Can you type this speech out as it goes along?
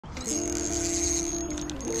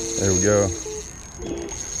There we go.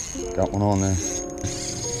 Got one on there.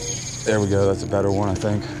 There we go. That's a better one, I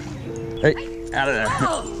think. Hey, out of there.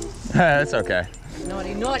 That's okay.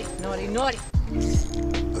 Naughty, naughty, naughty, naughty.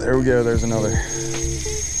 There we go. There's another. Ooh,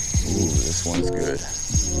 this one's good.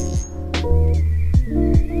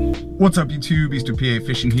 What's up YouTube, Eastern PA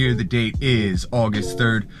Fishing here. The date is August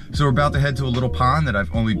 3rd. So we're about to head to a little pond that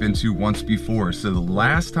I've only been to once before. So the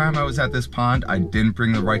last time I was at this pond, I didn't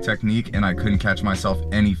bring the right technique and I couldn't catch myself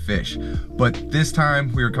any fish. But this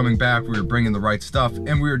time we were coming back, we were bringing the right stuff,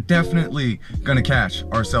 and we were definitely gonna catch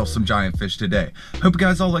ourselves some giant fish today. Hope you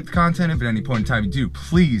guys all like the content. If at any point in time you do,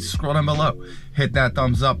 please scroll down below. Hit that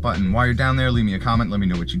thumbs up button. While you're down there, leave me a comment. Let me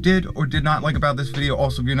know what you did or did not like about this video.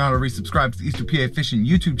 Also, if you're not already subscribed to the Eastern PA Fishing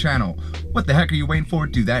YouTube channel, what the heck are you waiting for?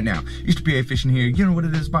 Do that now. Eastern PA Fishing here. You know what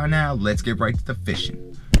it is by now. Let's get right to the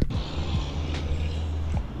fishing.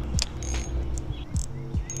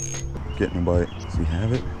 Getting a bite. Does he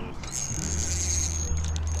have it?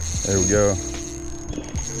 There we go.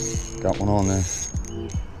 Got one on there.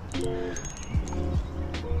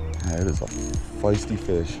 That is a feisty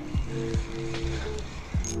fish.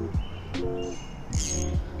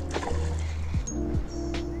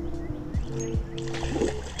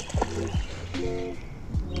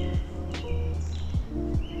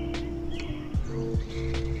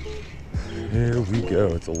 Here we go.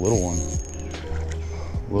 It's a little one.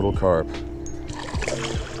 Little carp.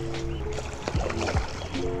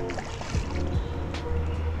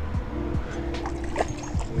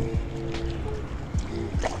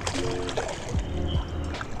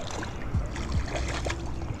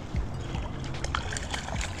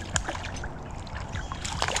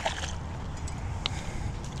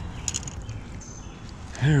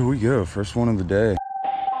 Here we go. First one of the day.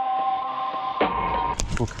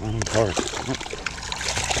 What kind of carp?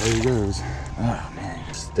 There he goes. Oh man,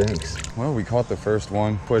 it stinks. Well, we caught the first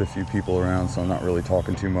one. Quite a few people around, so I'm not really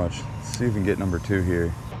talking too much. Let's see if we can get number 2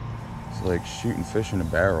 here. It's like shooting fish in a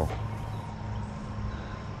barrel.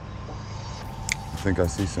 I think I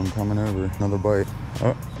see some coming over. Another bite.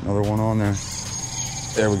 Oh, another one on there.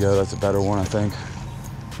 There we go. That's a better one, I think.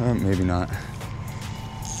 Maybe not.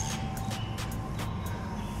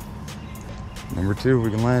 Number 2, we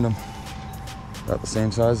can land him. About the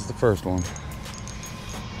same size as the first one.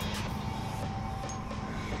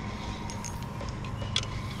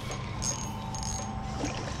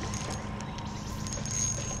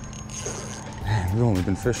 Man, we've only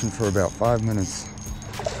been fishing for about 5 minutes.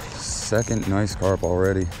 Second nice carp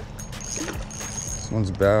already. This one's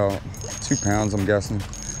about 2 pounds, I'm guessing.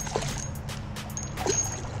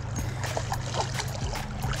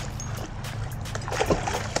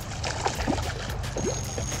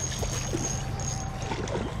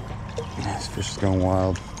 This fish is going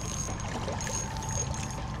wild.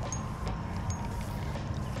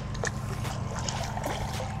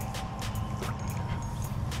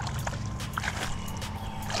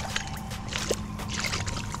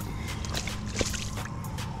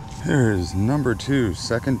 Here's number 2,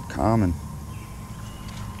 second common.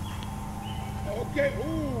 Okay,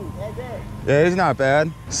 ooh, all right. Yeah, he's not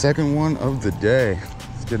bad. Second one of the day.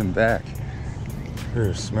 Let's get him back.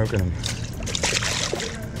 We're smoking him.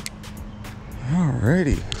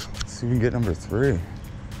 Alrighty, let's see if we can get number 3.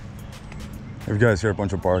 If you guys hear a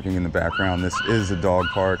bunch of barking in the background, this is a dog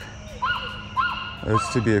park.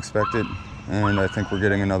 That's to be expected, and I think we're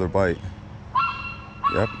getting another bite.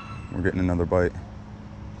 Yep, we're getting another bite.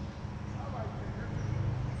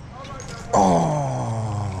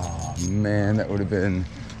 Oh man, that would have been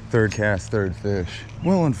third cast, third fish.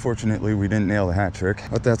 Well, unfortunately, we didn't nail the hat trick,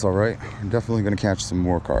 but that's all right. We're definitely gonna catch some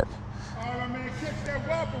more carp. I mean, catch that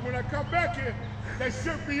whopper. When I come back here, they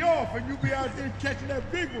should be off, and you be out there catching that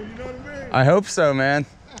big one. You know what I mean? I hope so, man.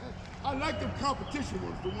 I like them competition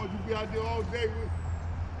ones, the ones you be out there all day with.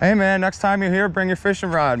 Hey man, next time you're here, bring your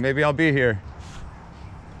fishing rod. Maybe I'll be here.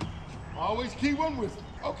 Always keep one with you.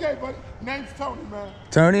 Okay, buddy. Name's Tony, man.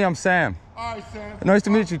 Tony, I'm Sam. All right, Sam. Nice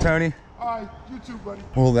to meet you, Tony. All right, you too, buddy.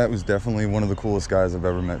 Well, that was definitely one of the coolest guys I've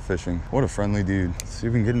ever met fishing. What a friendly dude. Let's see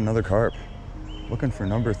if we can get another carp. Looking for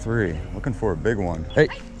number 3. Looking for a big one. Hey,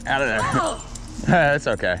 out of there. That's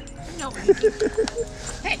okay. No.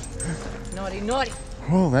 Hey. Naughty, naughty.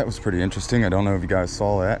 Well, that was pretty interesting. I don't know if you guys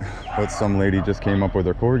saw that, but some lady just came up with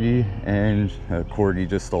her corgi, and a corgi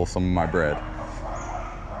just stole some of my bread.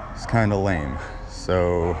 It's kind of lame.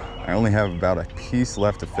 So I only have about a piece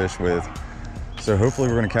left to fish with. So hopefully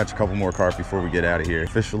we're gonna catch a couple more carp before we get out of here.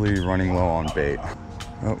 Officially running low on bait.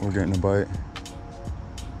 Oh, we're getting a bite.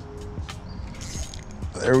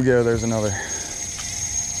 There we go, there's another.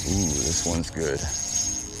 Ooh, this one's good.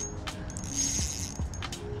 It's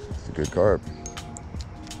a good carp.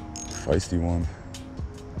 feisty one.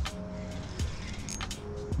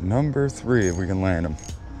 Number 3, if we can land him.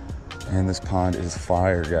 And this pond is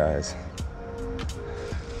fire, guys.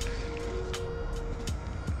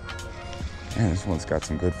 Man, this one's got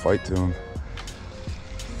some good fight to him.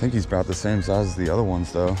 I think he's about the same size as the other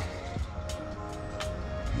ones, though.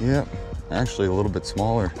 Yep, actually a little bit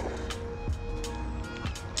smaller.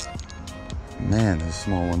 Man, those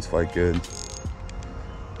small ones fight good.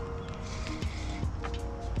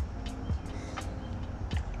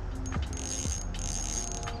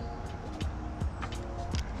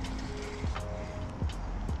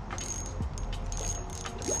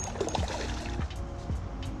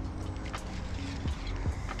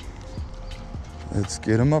 Let's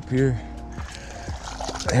get him up here.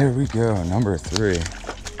 There we go, number 3.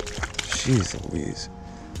 Jeez Louise.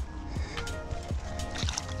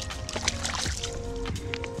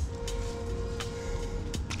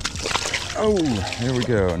 Oh, there we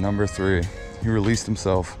go, number 3. He released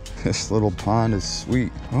himself. This little pond is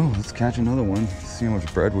sweet. Oh, let's catch another one. See how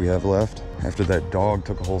much bread we have left. After that dog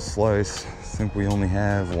took a whole slice, I think we only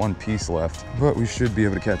have 1 piece left. But we should be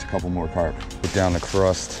able to catch a couple more carp. Put down the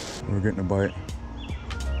crust. We're getting a bite.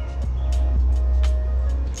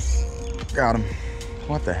 Got him.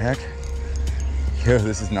 What the heck? Yo,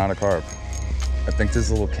 this is not a carp. I think this is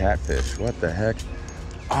a little catfish. What the heck?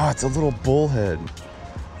 Oh, it's a little bullhead.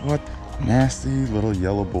 What? Nasty little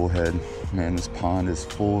yellow bullhead. Man, this pond is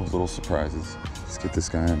full of little surprises. Let's get this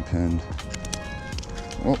guy unpinned.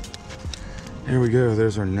 Oh, here we go.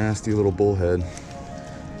 There's our nasty little bullhead.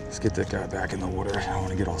 Let's get that guy back in the water. I don't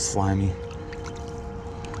want to get all slimy.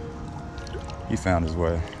 He found his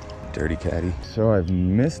way. Dirty caddy. So I've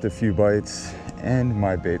missed a few bites and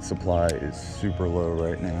my bait supply is super low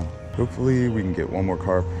right now. Hopefully we can get one more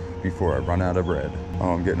carp before I run out of bread.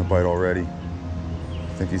 Oh, I'm getting a bite already.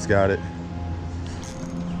 I think he's got it.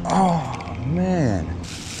 Oh man.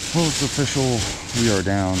 Well, it's official. We are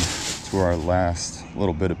down to our last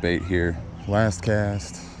little bit of bait here. Last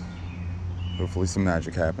cast. Hopefully some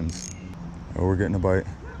magic happens. Oh, we're getting a bite.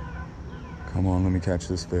 Come on, let me catch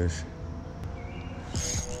this fish.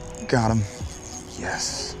 Got him.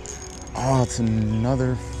 Yes. Oh, it's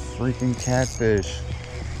another freaking catfish.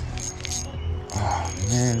 Oh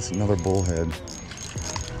man, it's another bullhead.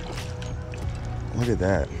 Look at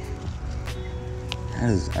that. That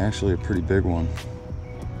is actually a pretty big one.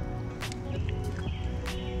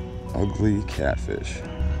 Ugly catfish.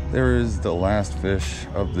 There is the last fish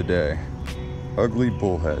of the day. Ugly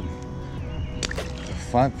bullhead.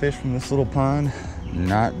 5 fish from this little pond.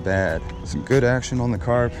 Not bad. Some good action on the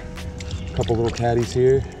carp. A couple little caddies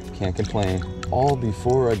here. Can't complain. All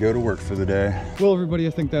before I go to work for the day. Well, everybody, I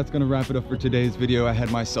think that's gonna wrap it up for today's video. I had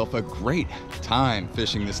myself a great time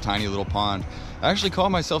fishing this tiny little pond. I actually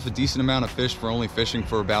caught myself a decent amount of fish for only fishing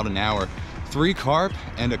for about an hour. 3 carp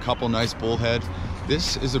and a couple nice bullhead.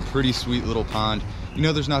 This is a pretty sweet little pond. You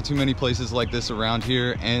know, there's not too many places like this around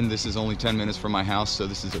here, and this is only 10 minutes from my house, so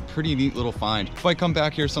this is a pretty neat little find. If I come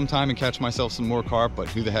back here sometime and catch myself some more carp, but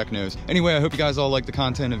who the heck knows. Anyway, I hope you guys all liked the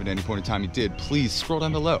content. If at any point in time you did, please scroll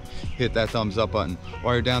down below, hit that thumbs up button.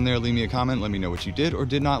 While you're down there, leave me a comment, let me know what you did or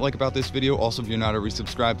did not like about this video. Also, if you're not already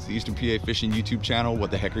subscribed to the Eastern PA Fishing YouTube channel, what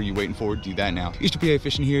the heck are you waiting for? Do that now. Eastern PA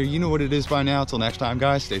Fishing here, you know what it is by now. Till next time,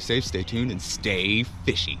 guys, stay safe, stay tuned, and stay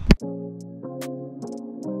fishy.